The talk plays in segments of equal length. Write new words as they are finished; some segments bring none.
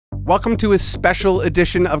Welcome to a special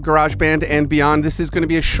edition of GarageBand and Beyond. This is going to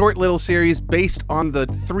be a short little series based on the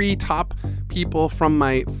 3 top people from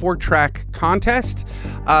my 4-track contest.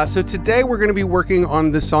 So today we're going to be working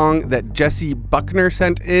on the song that Jesse Buckner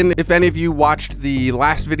sent in. If any of you watched the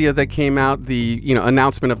last video that came out, the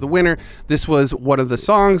announcement of the winner, this was one of the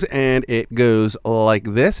songs, and it goes like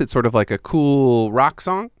this. It's sort of like a cool rock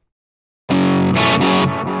song.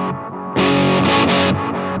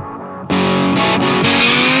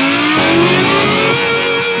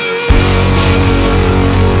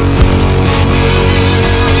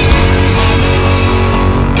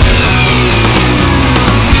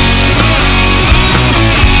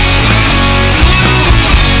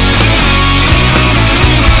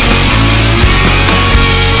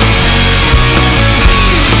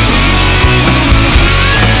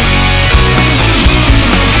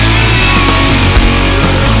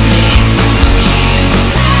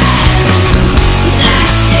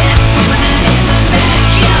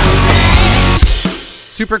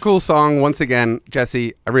 Super cool song. Once again,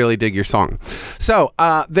 Jesse, I really dig your song. So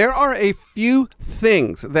there are a few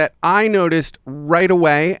things that I noticed right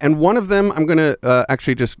away, and one of them I'm going to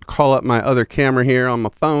actually just call up my other camera here on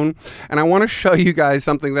my phone, and I want to show you guys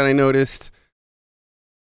something that I noticed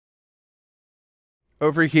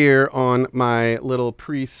over here on my little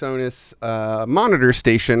PreSonus monitor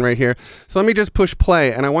station right here. So let me just push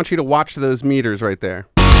play, and I want you to watch those meters right there.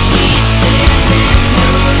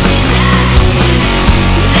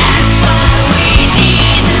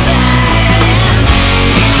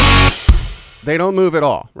 They don't move at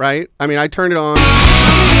all, right? I mean, I turned it on,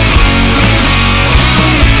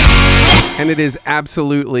 and it is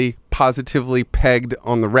absolutely, positively pegged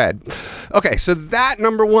on the red. Okay, so that,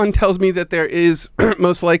 number one, tells me that there is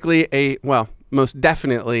most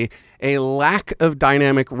definitely a lack of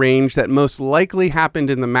dynamic range that most likely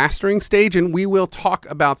happened in the mastering stage, and we will talk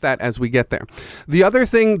about that as we get there. The other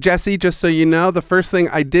thing, Jesse, just so you know, the first thing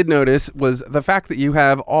I did notice was the fact that you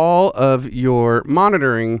have all of your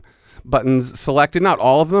monitoring buttons selected, not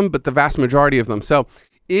all of them, but the vast majority of them. So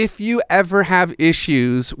if you ever have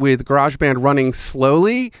issues with GarageBand running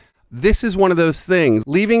slowly, this is one of those things.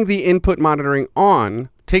 Leaving the input monitoring on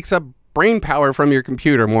takes up brain power from your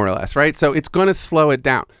computer, more or less, right? So it's going to slow it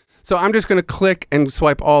down. So I'm just going to click and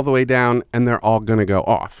swipe all the way down, and they're all going to go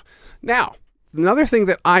off. Now, another thing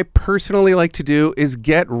that I personally like to do is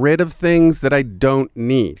get rid of things that I don't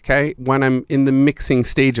need, okay, when I'm in the mixing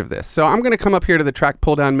stage of this. So I'm going to come up here to the track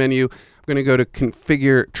pull-down menu. I'm going to go to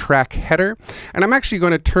Configure Track Header, and I'm actually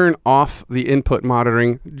going to turn off the input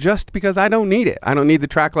monitoring just because I don't need it. I don't need the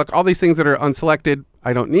track lock. All these things that are unselected,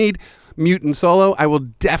 I don't need. Mute and solo, I will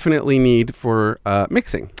definitely need for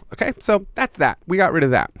mixing. Okay, so that's that. We got rid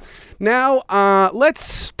of that. Now, let's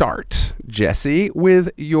start, Jesse,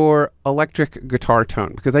 with your electric guitar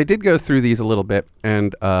tone, because I did go through these a little bit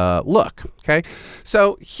and look, okay?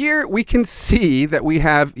 So here we can see that we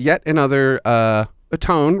have yet another a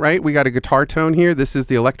tone, right? We got a guitar tone here. This is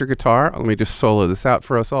the electric guitar. Let me just solo this out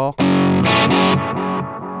for us all.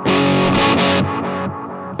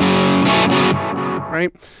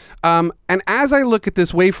 Right? And as I look at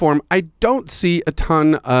this waveform, I don't see a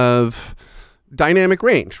ton of dynamic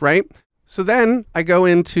range, right? So then I go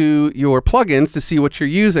into your plugins to see what you're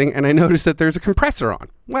using, and I notice that there's a compressor on.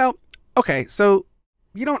 Well, okay, so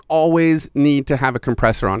you don't always need to have a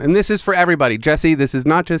compressor on. And this is for everybody. Jesse, this is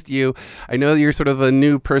not just you. I know you're sort of a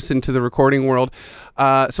new person to the recording world.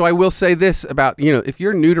 So I will say this about, if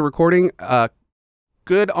you're new to recording,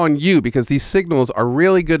 good on you, because these signals are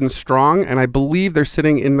really good and strong, and I believe they're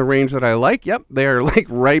sitting in the range that I like. Yep, they're like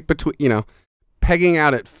right between, pegging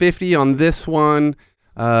out at 50 on this one.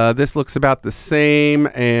 This looks about the same,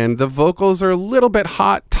 and the vocals are a little bit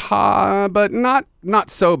hot, but not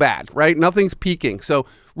so bad, right? Nothing's peaking. So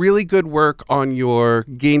really good work on your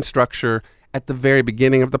gain structure at the very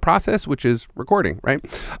beginning of the process, which is recording, right?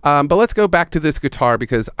 But let's go back to this guitar,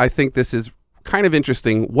 because I think this is kind of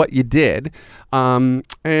interesting what you did. And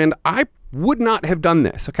I would not have done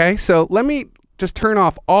this, okay? So let me just turn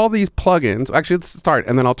off all these plugins. Actually, let's start,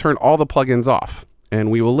 and then I'll turn all the plugins off,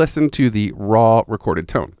 and we will listen to the raw recorded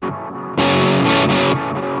tone.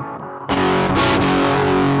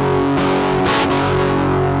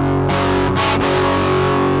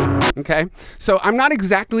 Okay, so I'm not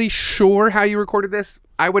exactly sure how you recorded this.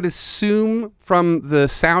 I would assume from the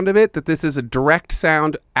sound of it that this is a direct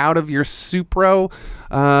sound out of your Supro.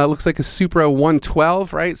 Looks like a Supro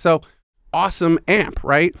 112, right? So awesome amp,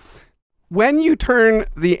 right? When you turn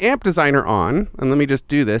the amp designer on, and let me just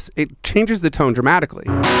do this, it changes the tone dramatically.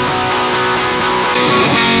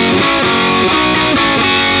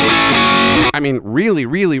 I mean, really,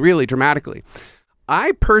 really, really dramatically.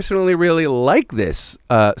 I personally really like this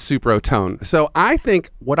Supro tone. So I think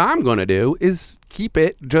what I'm going to do is keep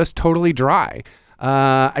it just totally dry.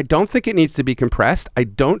 I don't think it needs to be compressed. I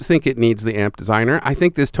don't think it needs the amp designer. I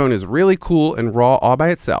think this tone is really cool and raw all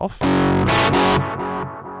by itself.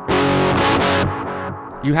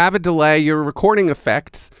 You have a delay, you're recording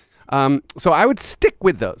effects. So I would stick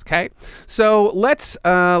with those, okay? So let's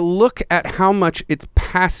look at how much it's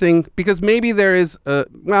passing, because maybe there is,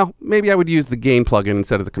 well, maybe I would use the gain plugin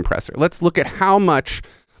instead of the compressor. Let's look at how much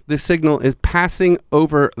the signal is passing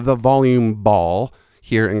over the volume ball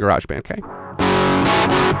here in GarageBand, okay?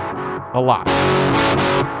 A lot.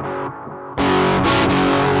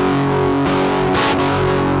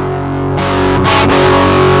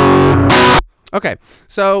 Okay,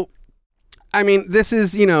 so I mean, this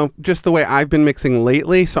is, you know, just the way I've been mixing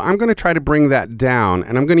lately. So I'm going to try to bring that down,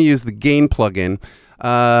 and I'm going to use the gain plugin.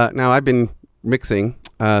 Now I've been mixing,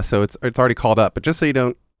 so it's already called up. But just so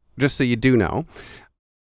you do know,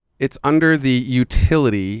 it's under the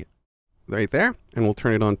utility right there, and we'll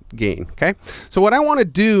turn it on gain. Okay. So what I want to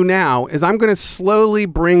do now is I'm going to slowly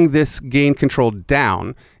bring this gain control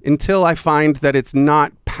down until I find that it's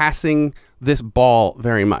not passing this ball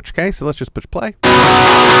very much. Okay. So let's just push play.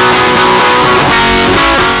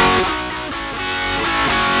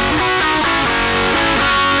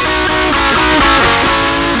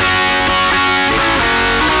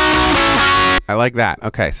 I like that.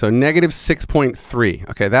 Okay, so negative 6.3.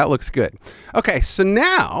 Okay, that looks good. Okay, so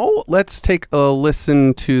now let's take a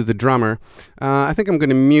listen to the drummer. I think I'm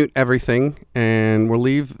going to mute everything, and we'll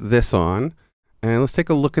leave this on. And let's take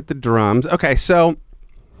a look at the drums. Okay, so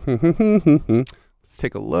let's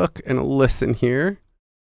take a look and a listen here.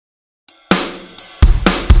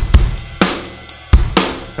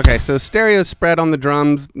 Okay, so stereo spread on the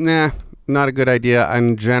drums, nah, not a good idea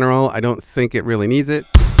in general. I don't think it really needs it.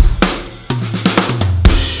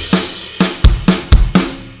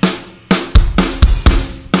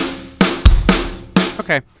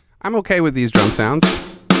 Okay, I'm okay with these drum sounds.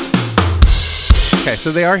 Okay,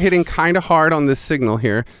 so they are hitting kind of hard on this signal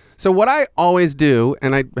here. So what I always do,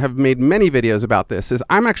 and I have made many videos about this, is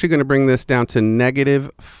I'm actually going to bring this down to negative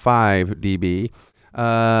 5 dB.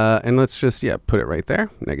 And let's just, yeah, put it right there,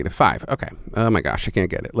 negative 5. Okay. Oh my gosh, I can't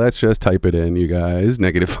get it. Let's just type it in, you guys.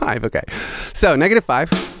 Negative 5. Okay. So negative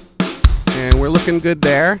 5. And we're looking good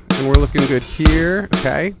there. And we're looking good here.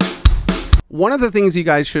 Okay. One of the things you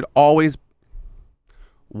guys should always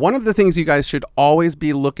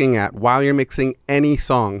be looking at while you're mixing any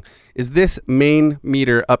song is this main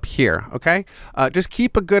meter up here, okay? Just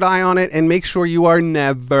keep a good eye on it and make sure you are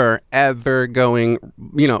never, ever going,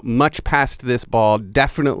 you know, much past this ball,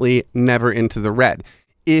 definitely never into the red.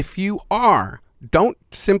 If you are, don't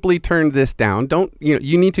simply turn this down. Don't, you know,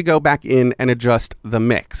 you need to go back in and adjust the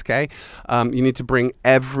mix, okay? You need to bring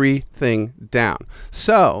everything down.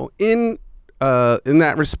 So in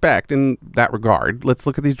that respect, in that regard, let's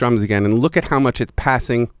look at these drums again and look at how much it's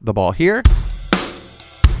passing the ball here.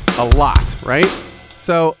 A lot, right?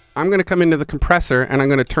 So I'm going to come into the compressor and I'm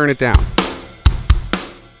going to turn it down.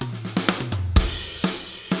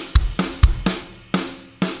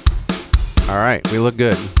 All right, we look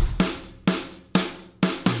good.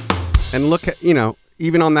 And look at, you know,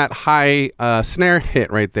 even on that high snare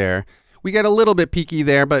hit right there, we get a little bit peaky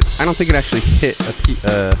there, but I don't think it actually hit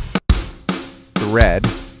the red.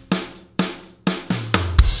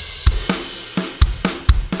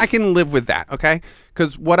 I can live with that, okay?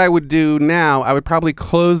 Because what I would do now, I would probably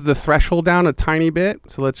close the threshold down a tiny bit.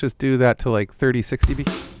 So let's just do that to like 36 dB.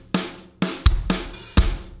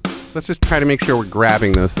 Let's just try to make sure we're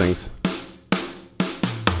grabbing those things.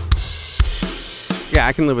 Yeah,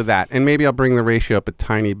 I can live with that. And maybe I'll bring the ratio up a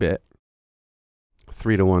tiny bit.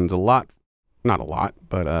 3 to 1's a lot. Not a lot,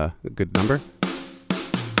 but a good number.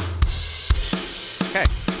 Okay.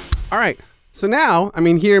 All right. So now, I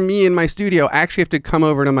mean, here, me in my studio, I actually have to come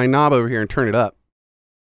over to my knob over here and turn it up.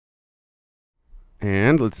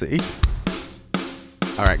 And let's see.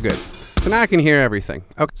 All right, good. So now I can hear everything.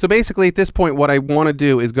 Okay. So basically at this point, what I want to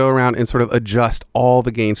do is go around and sort of adjust all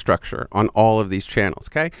the gain structure on all of these channels,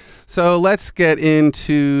 okay? So let's get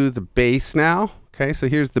into the bass now. Okay, so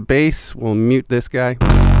here's the bass. We'll mute this guy.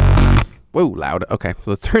 Whoa, loud. Okay,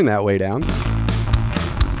 so let's turn that way down.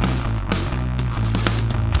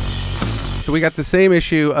 So we got the same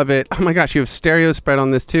issue of it. Oh my gosh, you have stereo spread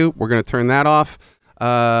on this too. We're going to turn that off.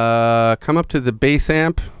 Come up to the bass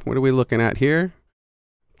amp. What are we looking at here?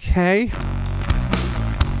 Okay.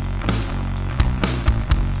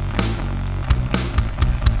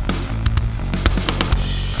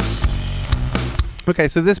 Okay,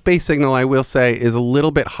 so this bass signal, I will say, is a little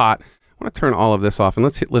bit hot. I want to turn all of this off and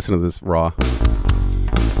let's listen to this raw.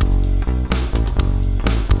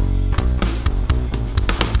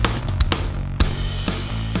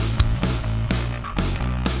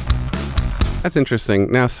 That's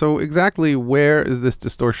interesting. Now, so exactly where is this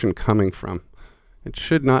distortion coming from? It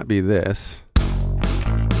should not be this.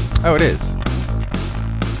 Oh, it is.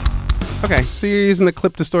 Okay, so you're using the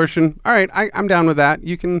clip distortion. All right, I'm down with that.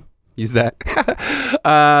 You can use that.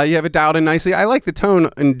 You have it dialed in nicely. I like the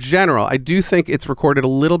tone in general. I do think it's recorded a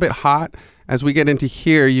little bit hot. As we get into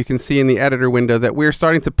here, you can see in the editor window that we're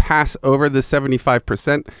starting to pass over the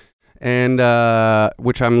 75%, and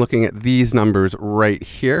which I'm looking at these numbers right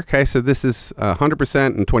here. Okay, so this is 100%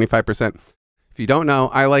 and 25%. If you don't know,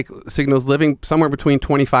 I like signals living somewhere between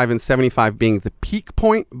 25 and 75 being the peak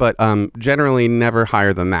point, but generally never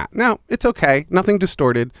higher than that. Now, it's okay, nothing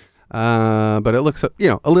distorted, but it looks, you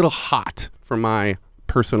know, a little hot for my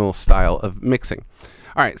personal style of mixing.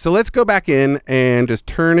 All right, so let's go back in and just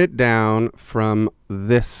turn it down from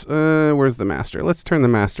this. Where's the master? Let's turn the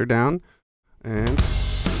master down, and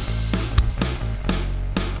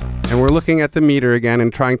we're looking at the meter again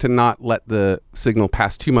and trying to not let the signal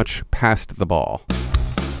pass too much past the ball.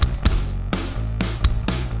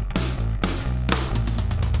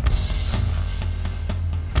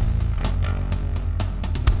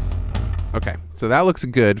 Okay, so that looks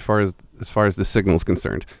good as far as the signal is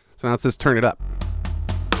concerned. So now let's just turn it up.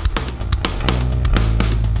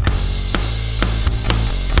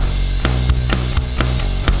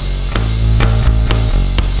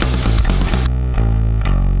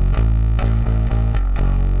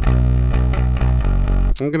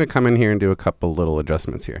 I'm going to come in here and do a couple little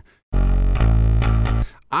adjustments here.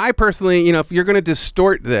 I personally, you know, if you're going to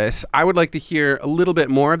distort this, I would like to hear a little bit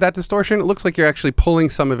more of that distortion. It looks like you're actually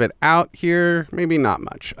pulling some of it out here. Maybe not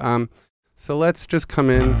much. So let's just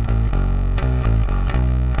come in.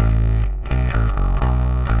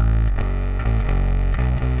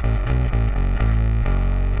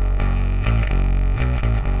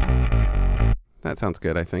 That sounds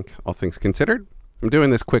good, I think, all things considered. I'm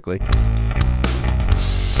doing this quickly.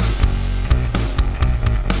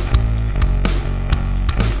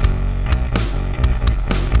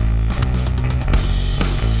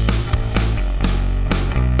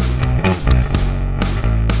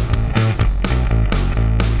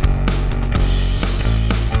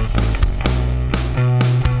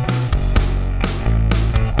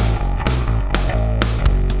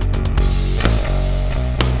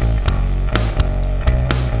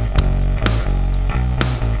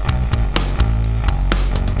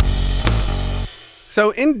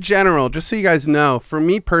 So in general, just so you guys know, for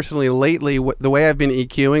me personally, lately, the way I've been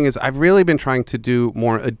EQing is I've really been trying to do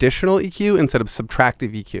more additional EQ instead of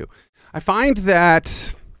subtractive EQ. I find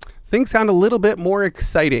that things sound a little bit more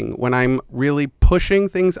exciting when I'm really pushing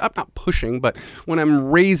things up, not pushing, but when I'm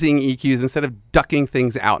raising EQs instead of ducking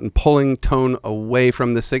things out and pulling tone away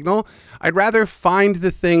from the signal. I'd rather find the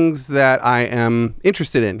things that I am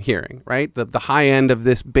interested in hearing, right? The high end of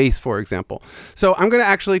this bass, for example. So I'm going to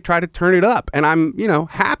actually try to turn it up, and I'm, you know,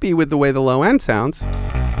 happy with the way the low end sounds.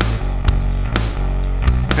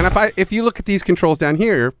 And if you look at these controls down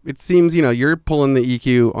here, it seems, you know, you're pulling the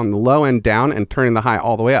EQ on the low end down and turning the high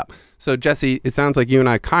all the way up. So Jesse, it sounds like you and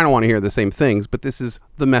I kind of want to hear the same things, but this is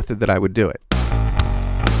the method that I would do it.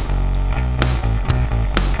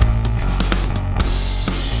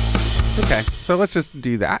 Okay, so let's just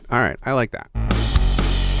do that. All right, I like that.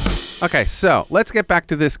 Okay, so let's get back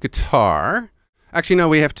to this guitar. Actually, no,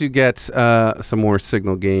 we have to get some more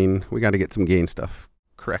signal gain. We got to get some gain stuff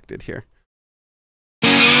corrected here.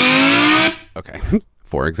 Okay,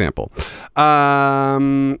 for example.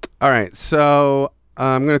 All right, so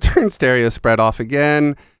I'm going to turn stereo spread off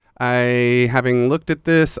again. Having looked at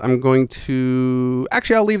this, I'm going to...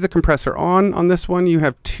 Actually, I'll leave the compressor on this one. You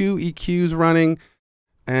have two EQs running,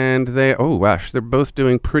 and they... Oh, gosh, they're both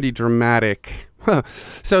doing pretty dramatic.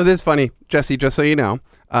 So this is funny, Jesse, just so you know.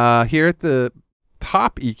 Here at the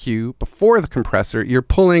top EQ, before the compressor, you're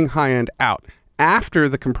pulling high end out. After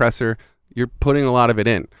the compressor, you're putting a lot of it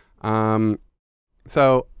in.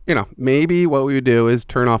 So, you know, maybe what we would do is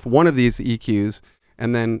turn off one of these EQs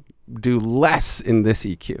and then do less in this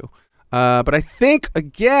EQ. But I think,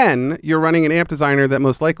 again, you're running an amp designer that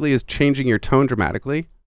most likely is changing your tone dramatically.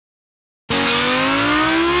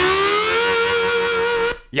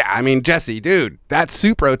 Yeah, I mean, Jesse, dude, that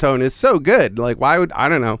Supro tone is so good. Like, why would, I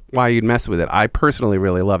don't know why you'd mess with it. I personally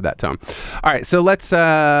really love that tone. All right, so let's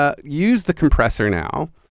use the compressor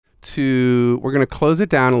now. We're going to close it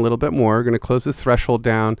down a little bit more. We're going to close the threshold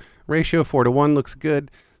down. Ratio 4:1 looks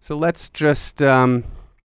good. So let's just let's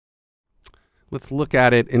look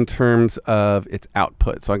at it in terms of its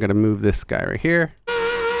output. So I'm going to move this guy right here. Come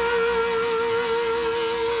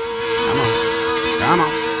on, come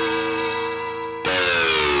on.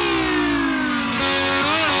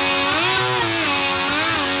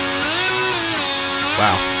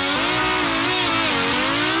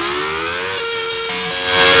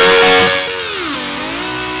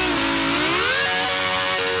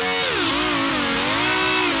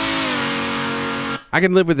 I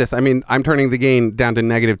can live with this. I mean, I'm turning the gain down to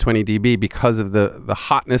negative 20 dB because of the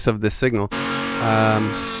hotness of this signal. All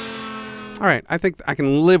right, I think I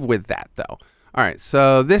can live with that though. All right,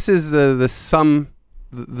 so this is the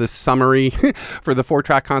summary for the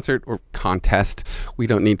 4-track concert or contest. We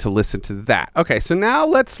don't need to listen to that. Okay, so now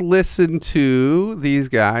let's listen to these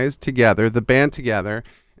guys together, the band together,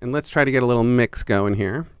 and let's try to get a little mix going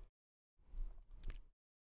here.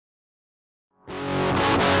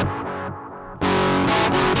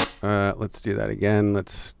 Let's do that again.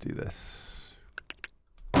 Let's do this.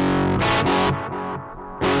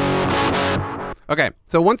 Okay,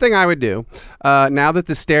 so one thing I would do, now that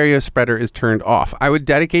the stereo spreader is turned off, I would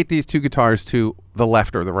dedicate these two guitars to the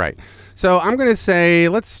left or the right. So I'm going to say,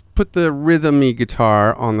 let's put the rhythm-y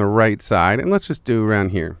guitar on the right side, and let's just do around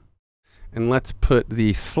here. And let's put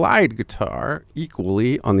the slide guitar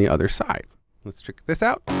equally on the other side. Let's check this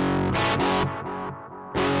out.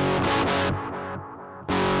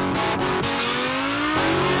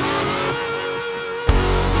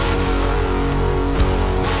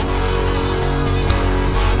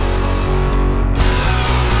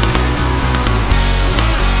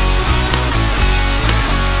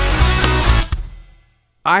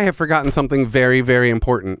 I have forgotten something very, very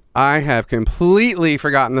important. I have completely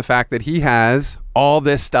forgotten the fact that he has all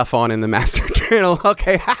this stuff on in the master channel.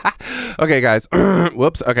 Okay, okay, guys.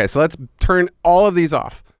 Whoops. Okay, so let's turn all of these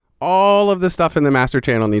off. All of the stuff in the master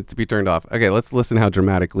channel needs to be turned off. Okay, let's listen how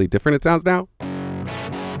dramatically different it sounds now.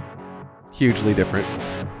 Hugely different.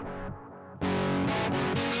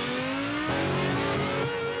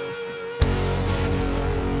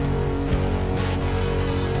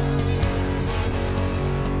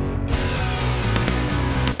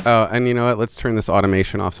 Oh, and you know what? Let's turn this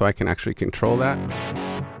automation off so I can actually control that.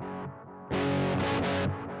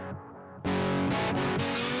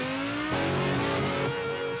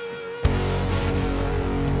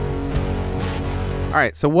 All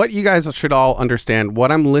right, so what you guys should all understand,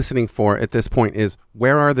 what I'm listening for at this point is,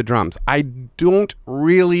 where are the drums? I don't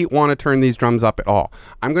really want to turn these drums up at all.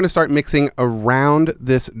 I'm going to start mixing around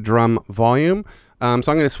this drum volume. So I'm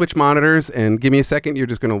going to switch monitors, and give me a second. You're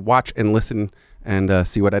just going to watch and listen and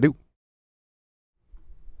see what I do.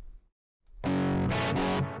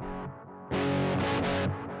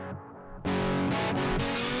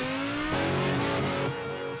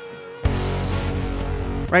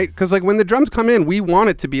 Right? Because like when the drums come in, we want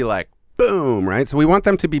it to be like boom, right? So we want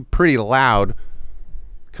them to be pretty loud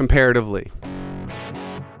comparatively.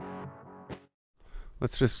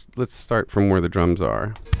 Let's start from where the drums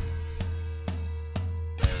are.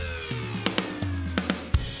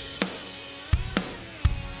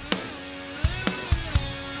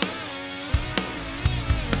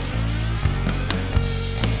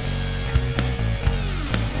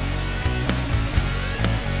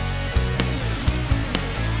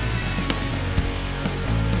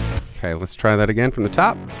 Okay, let's try that again from the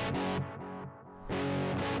top.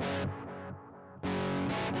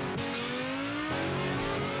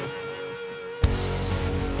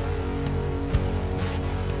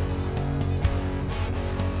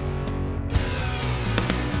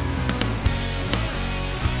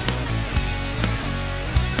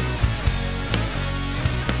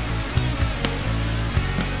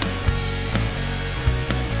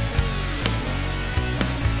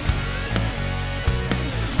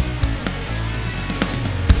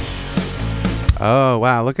 Oh,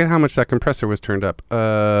 wow. Look at how much that compressor was turned up.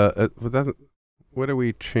 What are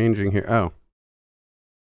we changing here? Oh.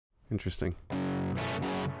 Interesting.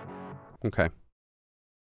 Okay.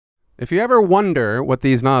 If you ever wonder what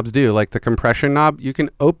these knobs do, like the compression knob, you can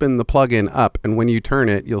open the plugin up, and when you turn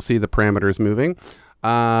it, you'll see the parameters moving.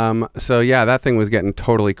 So yeah, that thing was getting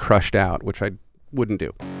totally crushed out, which I wouldn't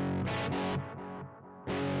do.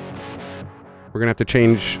 We're gonna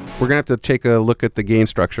have to take a look at the gain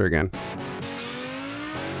structure again.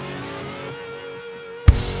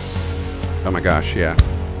 Oh my gosh, yeah.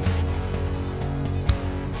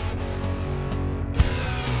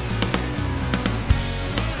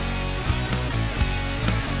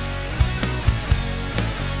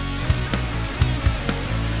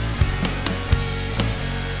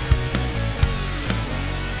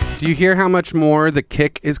 Do you hear how much more the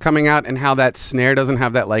kick is coming out and how that snare doesn't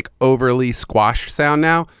have that like overly squashed sound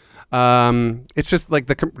now? It's just like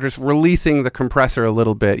just releasing the compressor a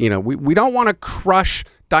little bit. You know, we don't want to crush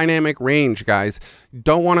dynamic range, guys.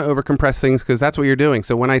 Don't want to overcompress things because that's what you're doing.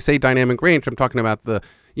 So when I say dynamic range, I'm talking about the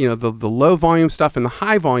low volume stuff and the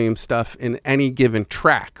high volume stuff in any given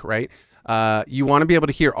track, right? You want to be able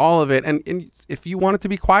to hear all of it. And if you want it to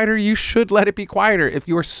be quieter, you should let it be quieter. If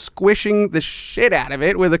you're squishing the shit out of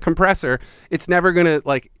it with a compressor, it's never going to,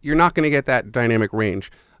 like, you're not going to get that dynamic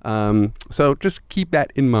range. So just keep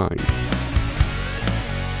that in mind.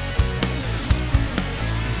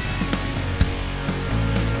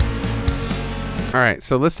 All right,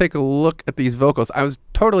 so let's take a look at these vocals. I was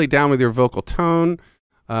totally down with your vocal tone.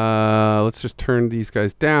 Let's just turn these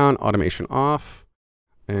guys down, automation off,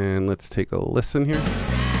 and let's take a listen here.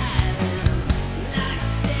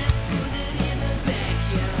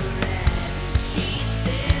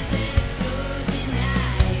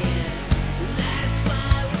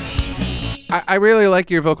 I really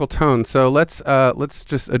like your vocal tone, so let's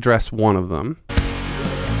just address one of them.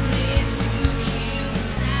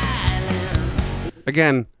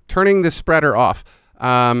 Again, turning the spreader off.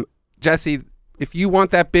 Jesse, if you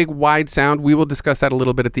want that big wide sound, we will discuss that a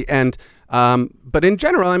little bit at the end. But in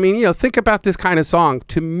general, I mean, you know, think about this kind of song.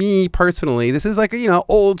 To me personally, this is like a, you know,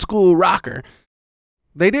 old school rocker.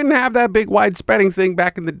 They didn't have that big wide spreading thing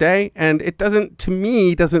back in the day, and it doesn't, to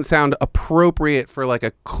me, doesn't sound appropriate for like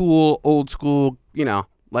a cool old school, you know,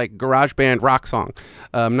 like Garageband rock song.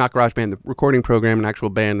 Not Garageband, the recording program, an actual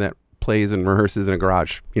band that plays and rehearses in a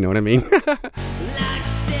garage. You know what I mean?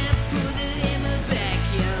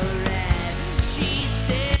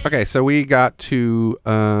 Okay, so we got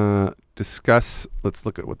to discuss, let's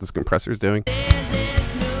look at what this compressor is doing.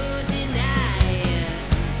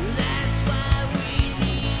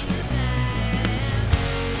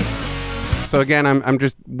 So again, I'm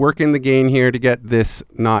just working the gain here to get this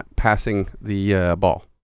not passing the ball.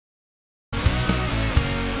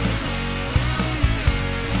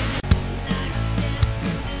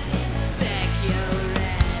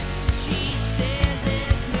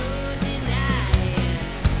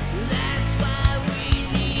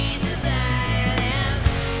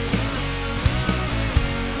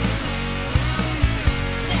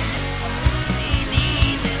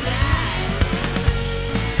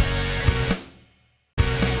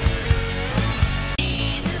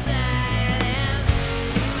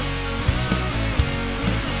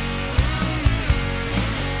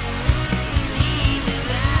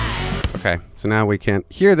 Okay, so now we can't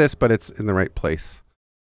hear this, but it's in the right place,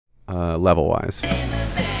 level-wise.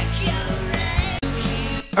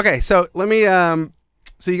 Okay, so let me,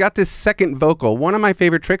 so you got this second vocal. One of my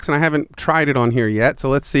favorite tricks, and I haven't tried it on here yet, so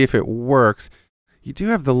let's see if it works. You do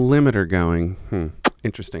have the limiter going.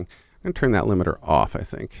 Interesting. I'm gonna turn that limiter off, I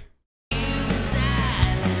think.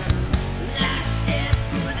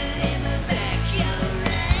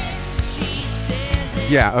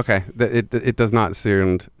 Yeah, okay. It does not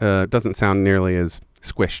sound, doesn't sound nearly as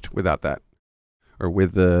squished without that. Or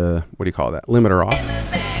with the, what do you call that? Limiter off.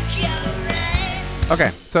 Okay,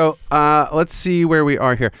 so let's see where we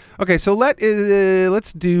are here. Okay, so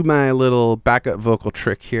let's do my little backup vocal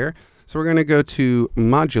trick here. So we're gonna go to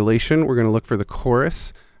modulation. We're gonna look for the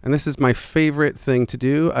chorus. And this is my favorite thing to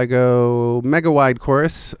do. I go mega wide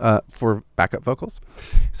chorus for backup vocals.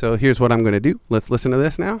 So here's what I'm gonna do. Let's listen to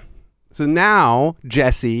this now. So now,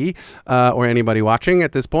 Jesse, or anybody watching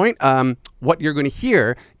at this point, what you're going to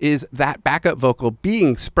hear is that backup vocal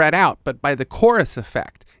being spread out, but by the chorus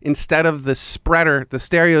effect, instead of the spreader, the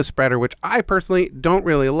stereo spreader, which I personally don't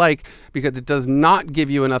really like because it does not give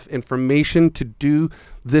you enough information to do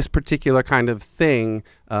this particular kind of thing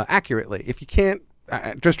accurately. If you can't,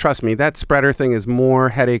 just trust me, that spreader thing is more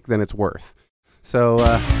headache than it's worth.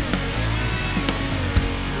 So...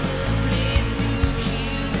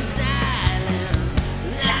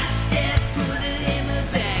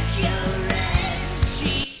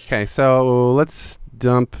 Okay, so let's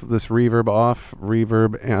dump this reverb off.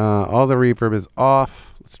 Reverb, all the reverb is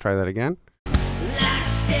off. Let's try that again.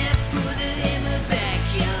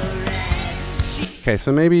 Okay,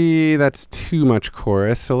 so maybe that's too much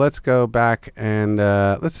chorus. So let's go back and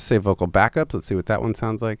let's just say vocal backups. Let's see what that one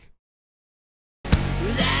sounds like.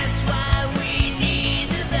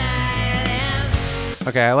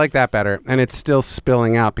 Okay, I like that better. And it's still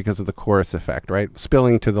spilling out because of the chorus effect, right?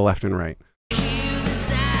 Spilling to the left and right.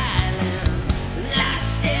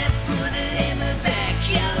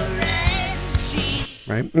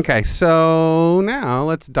 Right. Okay, so now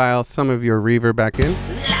let's dial some of your reverb back in.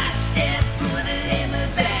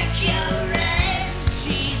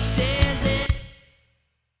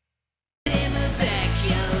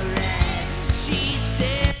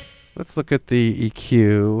 Let's look at the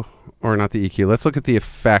EQ, or not the EQ. Let's look at the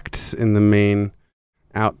effects in the main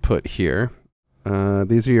output here.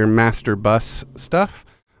 These are your master bus stuff.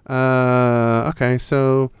 Okay,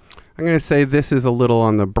 so I'm going to say this is a little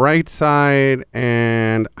on the bright side,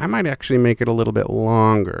 and I might actually make it a little bit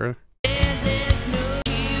longer.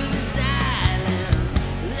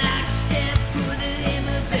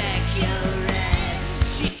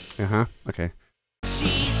 Okay.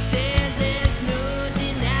 She said there's no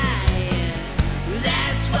denying,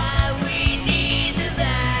 that's why we need the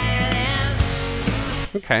violence.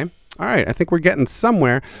 Okay. All right. I think we're getting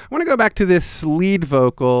somewhere. I want to go back to this lead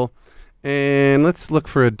vocal and let's look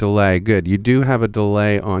for a delay. Good. You do have a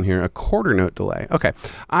delay on here, a quarter note delay. Okay.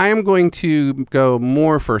 I am going to go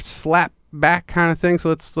more for slap back kind of thing. So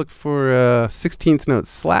let's look for a 16th note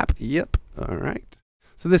slap. Yep. All right.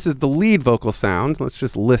 So this is the lead vocal sound. Let's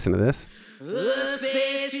just listen to this. The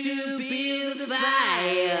space to build the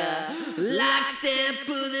fire, lockstep, put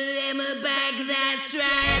the hammer back, that's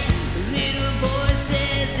right. Little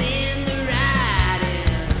voices in the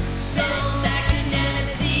writing, some action and a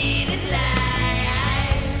speed and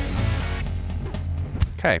lie.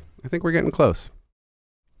 Okay, I think we're getting close.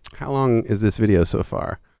 How long is this video so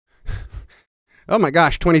far? Oh my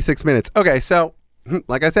gosh, 26 minutes. Okay, so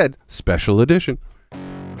like I said, special edition.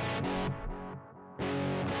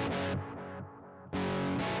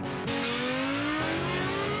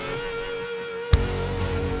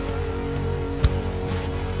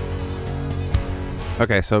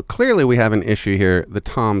 Okay, so clearly we have an issue here. The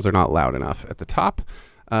toms are not loud enough at the top,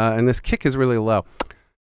 and this kick is really low.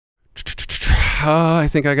 I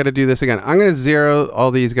think I got to do this again. I'm going to zero all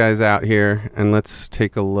these guys out here, and let's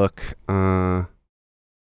take a look at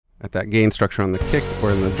that gain structure on the kick or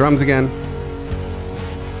in the drums again.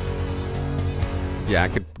 Yeah, I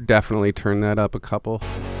could definitely turn that up a couple.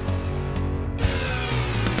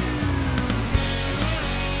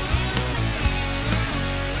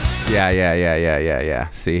 Yeah.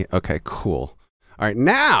 See? Okay, cool. All right,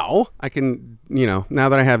 now I can, now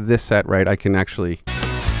that I have this set right, I can actually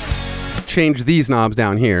change these knobs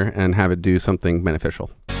down here and have it do something beneficial.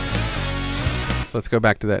 So let's go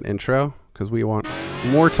back to that intro because we want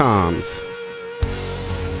more toms.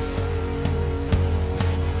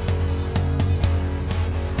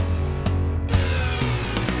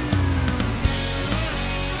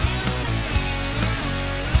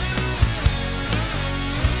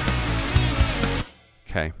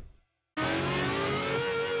 Okay.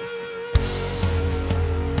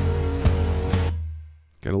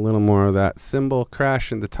 Get a little more of that cymbal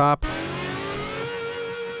crash in the top.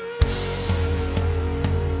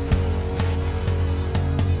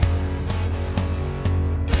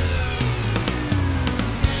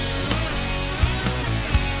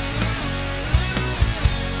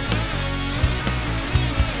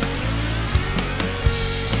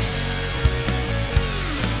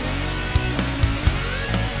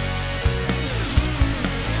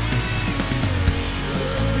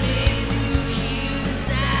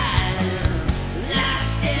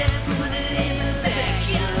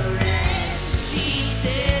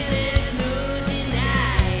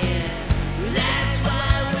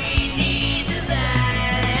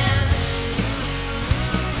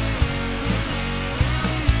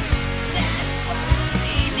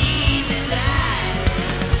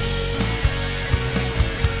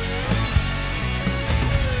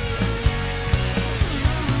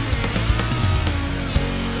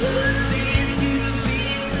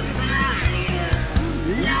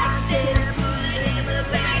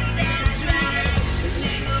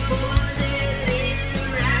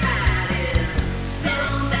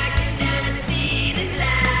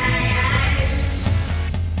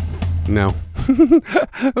 No.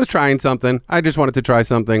 I was trying something. I just wanted to try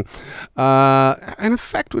something. An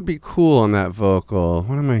effect would be cool on that vocal.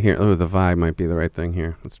 What am I hearing? Oh, the vibe might be the right thing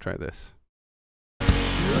here. Let's try this.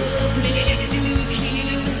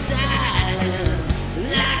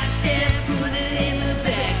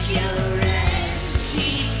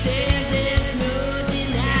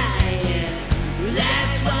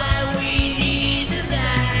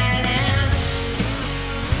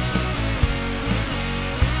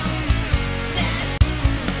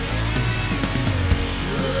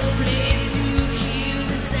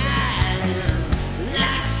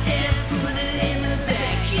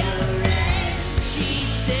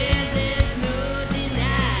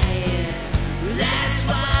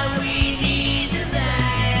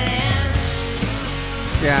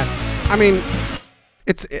 Yeah, I mean,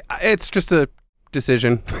 it's just a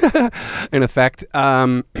decision, in effect.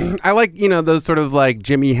 I like, those sort of like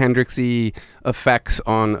Jimi Hendrix-y effects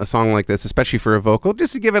on a song like this, especially for a vocal,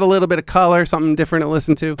 just to give it a little bit of color, something different to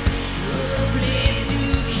listen to.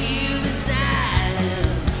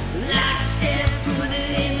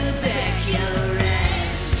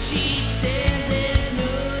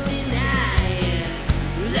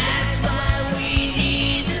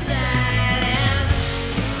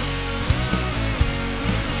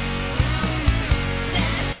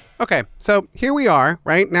 Okay, so here we are,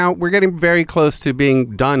 right? Now we're getting very close to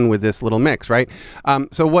being done with this little mix, right?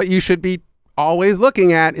 So what you should be always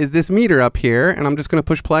looking at is this meter up here, and I'm just going to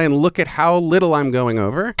push play and look at how little I'm going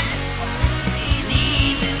over.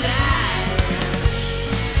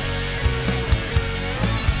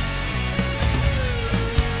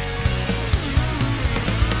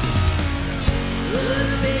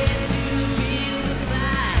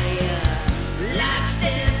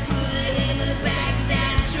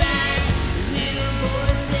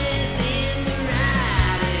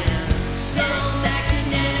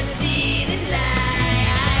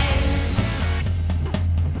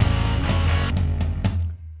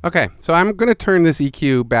 Okay, so I'm going to turn this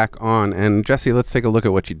EQ back on, and Jesse, let's take a look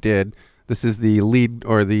at what you did. This is the lead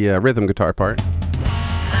or the rhythm guitar part.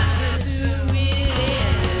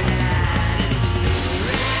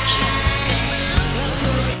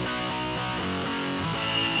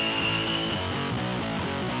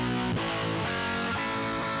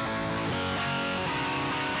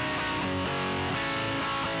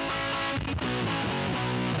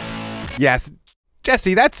 Yes,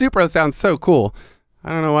 Jesse, that Supro sounds so cool. I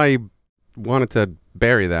don't know why you wanted to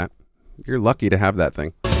bury that. You're lucky to have that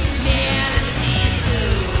thing.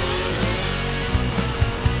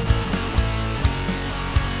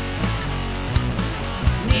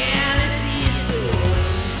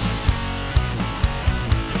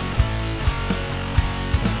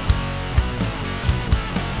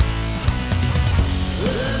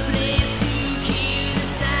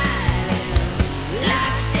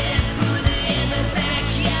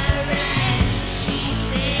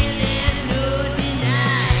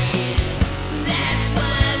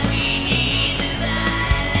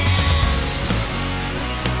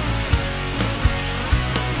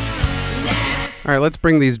 All right, let's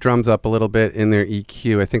bring these drums up a little bit in their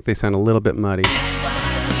EQ. I think they sound a little bit muddy.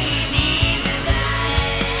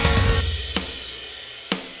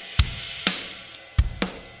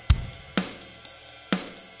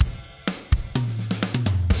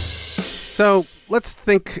 So let's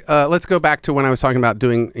think. Let's go back to when I was talking about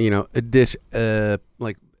doing,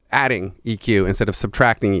 like adding EQ instead of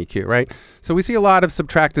subtracting EQ, right? So we see a lot of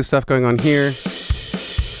subtractive stuff going on here,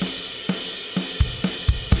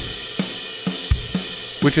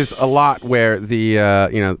 which is a lot where the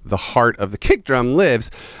the heart of the kick drum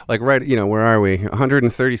lives. Like right, where are we?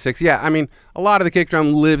 136. Yeah, I mean, a lot of the kick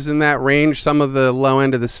drum lives in that range. Some of the low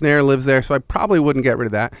end of the snare lives there, so I probably wouldn't get rid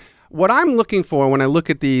of that. What I'm looking for when I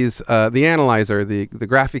look at these, the analyzer, the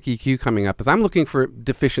graphic EQ coming up, is I'm looking for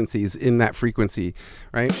deficiencies in that frequency,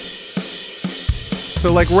 right?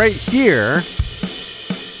 So like right here,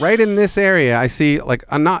 right in this area, I see like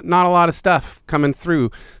not a lot of stuff coming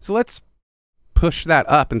through. So let's push that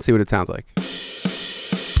up and see what it sounds like.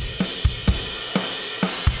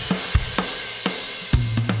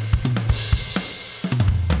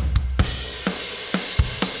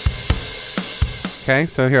 Okay,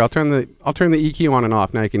 so here I'll turn the EQ on and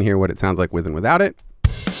off. Now you can hear what it sounds like with and without it.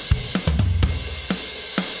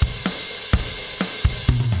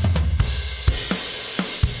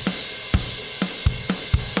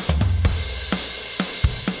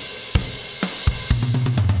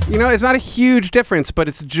 It's not a huge difference, but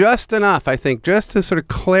it's just enough, I think, just to sort of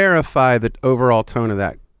clarify the overall tone of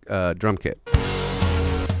that drum kit.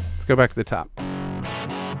 Let's go back to the top.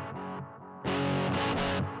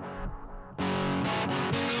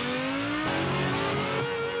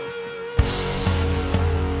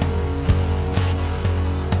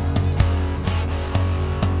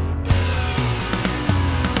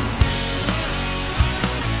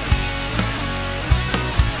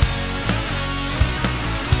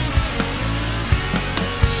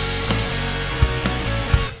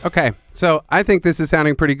 Okay, so I think this is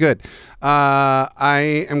sounding pretty good.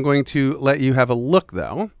 I am going to let you have a look,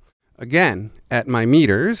 though, again, at my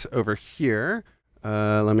meters over here.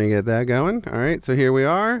 Let me get that going. All right, so here we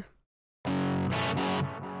are.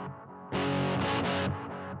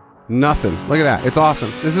 Nothing. Look at that. It's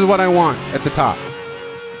awesome. This is what I want at the top.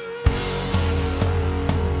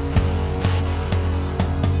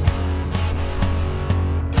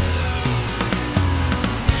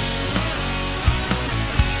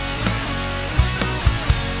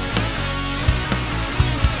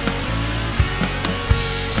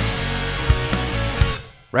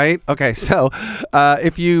 Right? Okay, so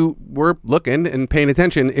if you were looking and paying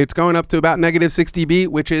attention, it's going up to about -6 dB,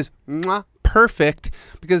 which is perfect,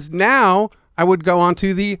 because now I would go on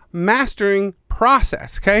to the mastering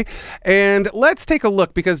process, okay? And let's take a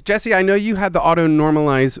look, because Jesse, I know you had the auto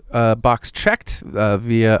normalize box checked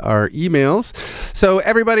via our emails. So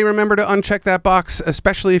everybody remember to uncheck that box,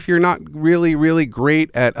 especially if you're not really great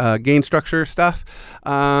at gain structure stuff.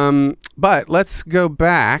 But let's go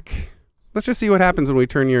back. Let's just see what happens when we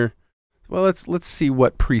turn your, well, let's see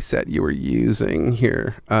what preset you were using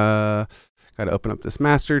here. Got to open up this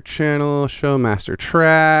master channel, show master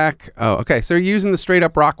track. Oh, okay. So you're using the straight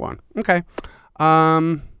up rock one. Okay.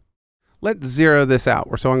 Let's zero this out.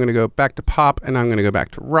 So I'm going to go back to pop and I'm going to go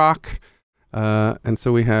back to rock. And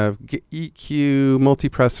so we have EQ,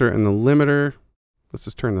 multipressor, and the limiter. Let's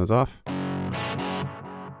just turn those off.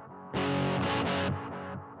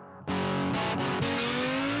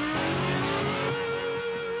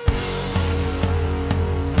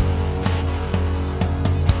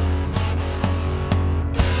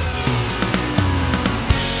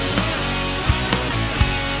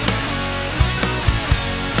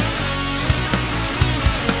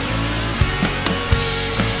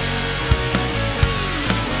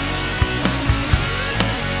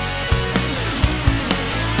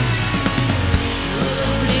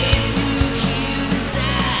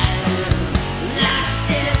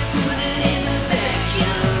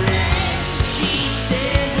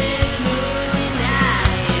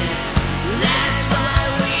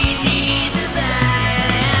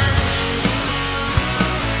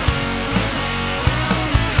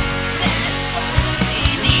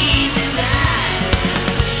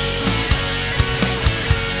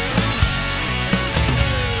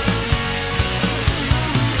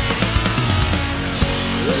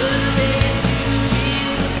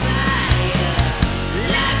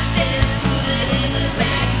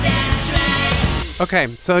 Okay,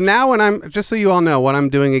 so now when I'm, just so you all know what I'm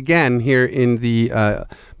doing again here in the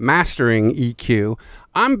mastering EQ,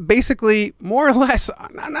 I'm basically more or less,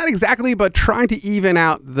 not exactly, but trying to even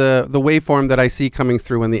out the waveform that I see coming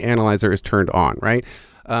through when the analyzer is turned on, right?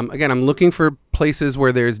 Again, I'm looking for places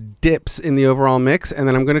where there's dips in the overall mix, and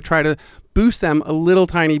then I'm going to try to boost them a little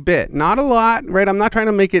tiny bit. Not a lot, right? I'm not trying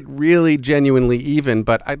to make it really genuinely even,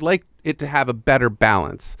 but I'd like it to have a better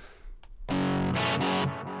balance.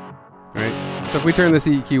 Right? So if we turn this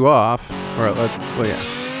EQ off, or let's, well, yeah.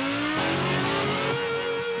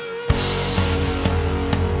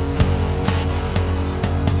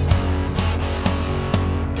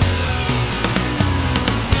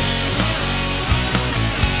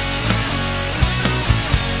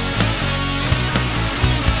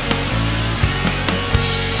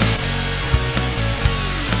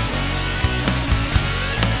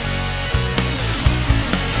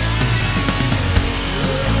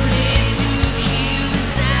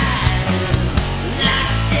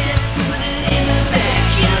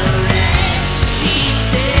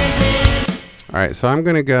 All right, so I'm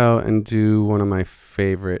gonna go and do one of my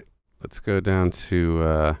favorite. Let's go down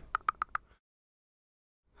to,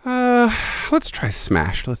 let's try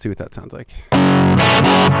smashed. Let's see what that sounds like.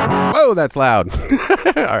 Whoa, that's loud.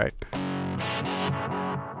 All right.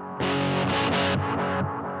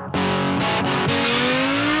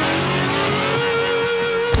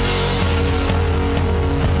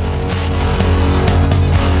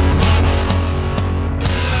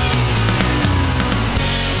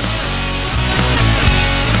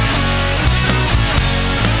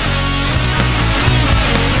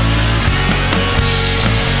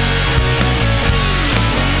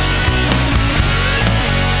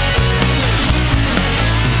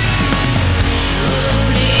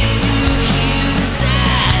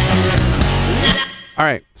 All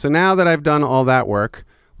right, so now that I've done all that work,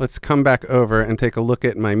 let's come back over and take a look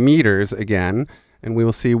at my meters again, and we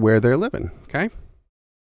will see where they're living, okay?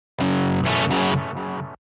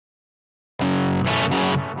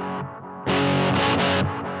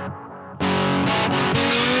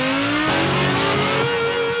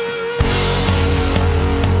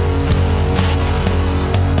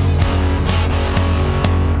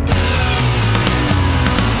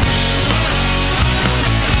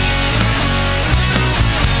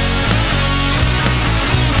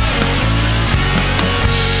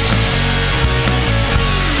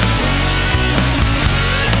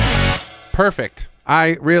 Perfect.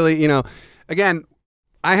 I really, you know, again,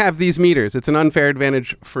 I have these meters. It's an unfair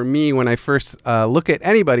advantage for me when I first look at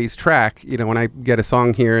anybody's track. You know, when I get a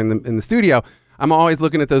song here in the studio, I'm always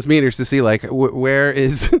looking at those meters to see like where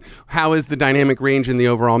is, how is the dynamic range in the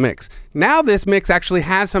overall mix. Now this mix actually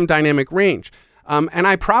has some dynamic range. And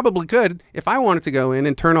I probably could, if I wanted to go in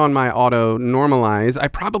and turn on my auto normalize, I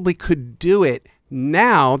probably could do it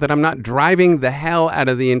now that I'm not driving the hell out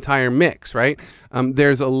of the entire mix, right?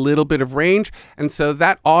 There's a little bit of range. And so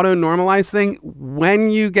that auto normalize thing,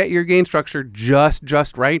 when you get your gain structure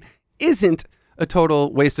just right, isn't a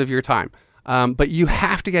total waste of your time. But you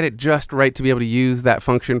have to get it just right to be able to use that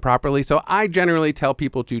function properly. So I generally tell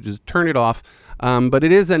people to just turn it off. But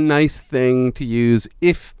it is a nice thing to use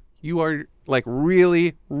if you are like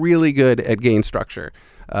really, really good at gain structure.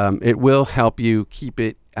 It will help you keep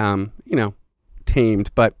it,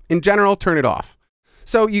 tamed, but in general, turn it off.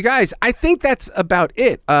 So you guys, I think that's about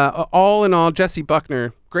it. All in all, Jesse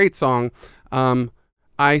Buckner, great song.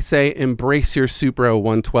 I say embrace your Supro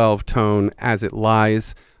 112 tone as it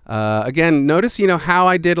lies. Again, notice, how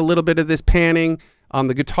I did a little bit of this panning on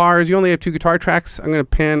the guitars. You only have 2 guitar tracks. I'm going to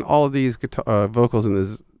pan all of these vocals in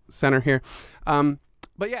this center here.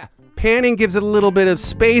 But yeah, panning gives it a little bit of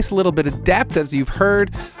space, a little bit of depth, as you've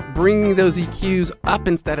heard. Bringing those EQs up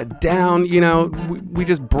instead of down, we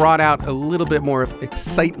just brought out a little bit more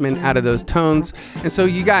excitement out of those tones. And so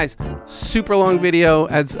you guys, super long video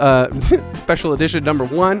as special edition number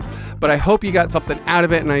 1, but I hope you got something out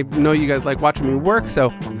of it, and I know you guys like watching me work,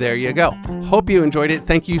 so there you go. Hope you enjoyed it.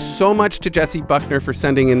 Thank you so much to Jesse Buckner for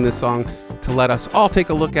sending in this song to let us all take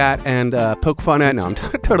a look at and poke fun at. No, I'm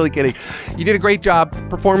totally kidding. You did a great job.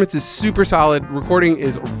 Performance is super solid. Recording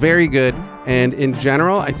is very good. And in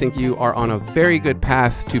general, I think you are on a very good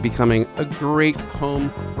path to becoming a great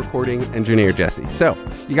home recording engineer, Jesse. So,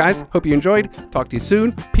 you guys, hope you enjoyed. Talk to you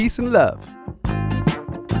soon. Peace and love.